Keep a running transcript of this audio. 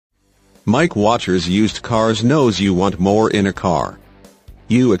Mike Watchers Used Cars knows you want more in a car.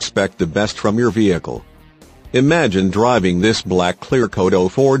 You expect the best from your vehicle. Imagine driving this Black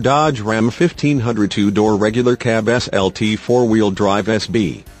Clearcoat 04 Dodge Ram 1500 two-door regular cab SLT four-wheel drive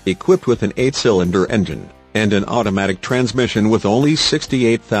SB, equipped with an 8-cylinder engine and an automatic transmission with only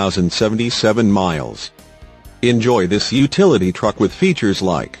 68,077 miles. Enjoy this utility truck with features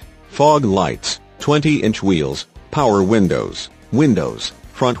like fog lights, 20-inch wheels, power windows,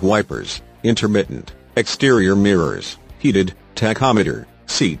 front wipers, intermittent, exterior mirrors, heated, tachometer,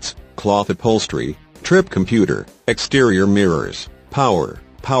 seats, cloth upholstery, trip computer, exterior mirrors, power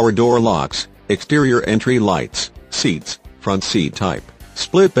door locks, exterior entry lights, seats, front seat type,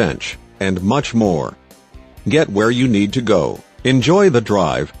 split bench, and much more. Get where you need to go, enjoy the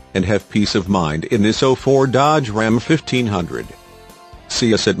drive, and have peace of mind in this 04 Dodge Ram 1500.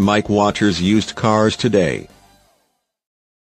 See us at Mike Watchers Used Cars today.